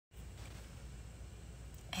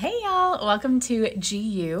Hey y'all, welcome to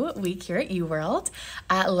GU Week here at UWorld.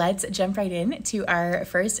 Let's jump right in to our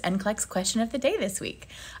first NCLEX question of the day this week.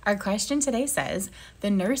 Our question today says, the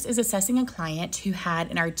nurse is assessing a client who had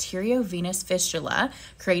an arteriovenous fistula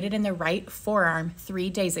created in the right forearm 3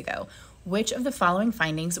 days ago. Which of the following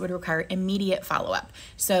findings would require immediate follow-up?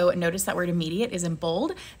 So notice that word immediate is in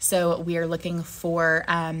bold. So we are looking for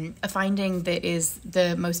a finding that is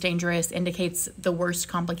the most dangerous, indicates the worst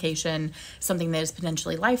complication, something that is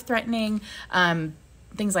potentially life-threatening,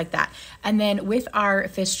 things like that. And then with our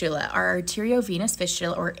fistula, our arteriovenous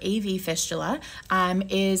fistula or AV fistula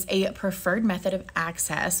is a preferred method of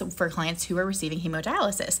access for clients who are receiving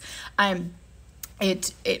hemodialysis.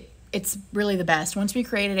 It's really the best. Once we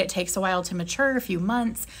create it, it takes a while to mature, a few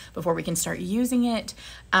months before we can start using it.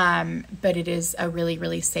 But it is a really,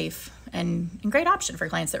 really safe and great option for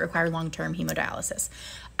clients that require long-term hemodialysis.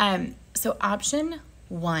 So option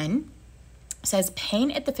 1 says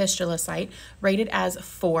pain at the fistula site rated as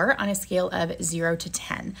 4 on a scale of 0 to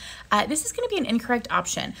 10. This is going to be an incorrect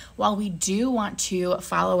option. While we do want to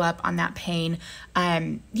follow up on that pain,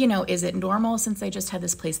 is it normal since they just had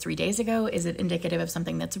this placed 3 days ago? Is it indicative of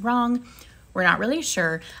something that's wrong? We're not really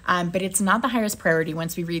sure, but it's not the highest priority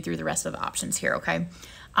once we read through the rest of the options here, okay?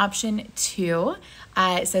 Option 2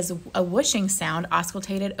 says a whooshing sound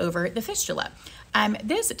auscultated over the fistula.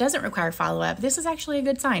 This doesn't require follow-up. This is actually a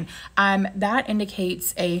good sign. That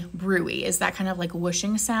indicates a bruit. Is that kind of like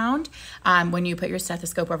whooshing sound when you put your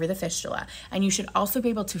stethoscope over the fistula. And you should also be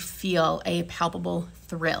able to feel a palpable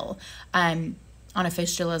thrill on a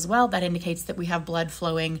fistula as well. That indicates that we have blood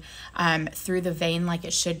flowing through the vein like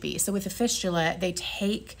it should be. So with a fistula, they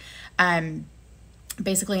take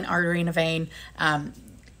basically an artery and a vein,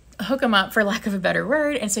 hook them up for lack of a better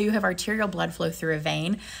word, and so you have arterial blood flow through a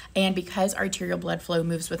vein. And because arterial blood flow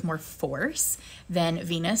moves with more force than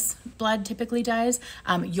venous blood typically does,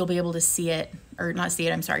 you'll be able to see it, or not see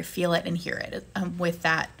it, I'm sorry, feel it and hear it with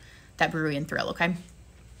that bruit and thrill, okay?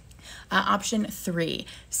 Option 3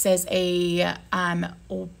 says a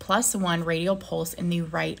 +1 radial pulse in the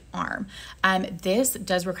right arm. This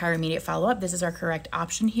does require immediate follow-up. This is our correct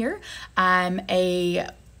option here. A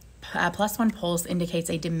 +1 pulse indicates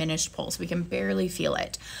a diminished pulse. We can barely feel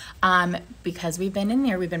it. Because we've been in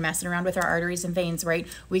there, we've been messing around with our arteries and veins, right?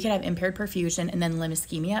 We could have impaired perfusion and then limb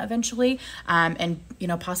ischemia eventually, and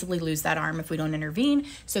possibly lose that arm if we don't intervene.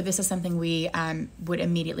 So this is something we would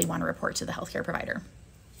immediately want to report to the healthcare provider.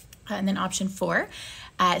 And then option 4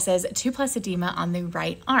 says 2+ edema on the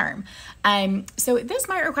right arm. So this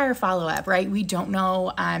might require follow-up, right? We don't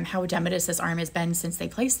know how edematous this arm has been since they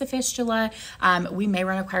placed the fistula. We may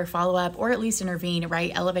require follow-up or at least intervene,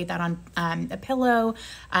 right? Elevate that on a pillow,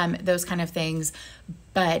 those kind of things,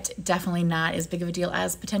 but definitely not as big of a deal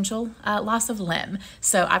as potential loss of limb.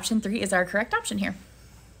 So option 3 is our correct option here.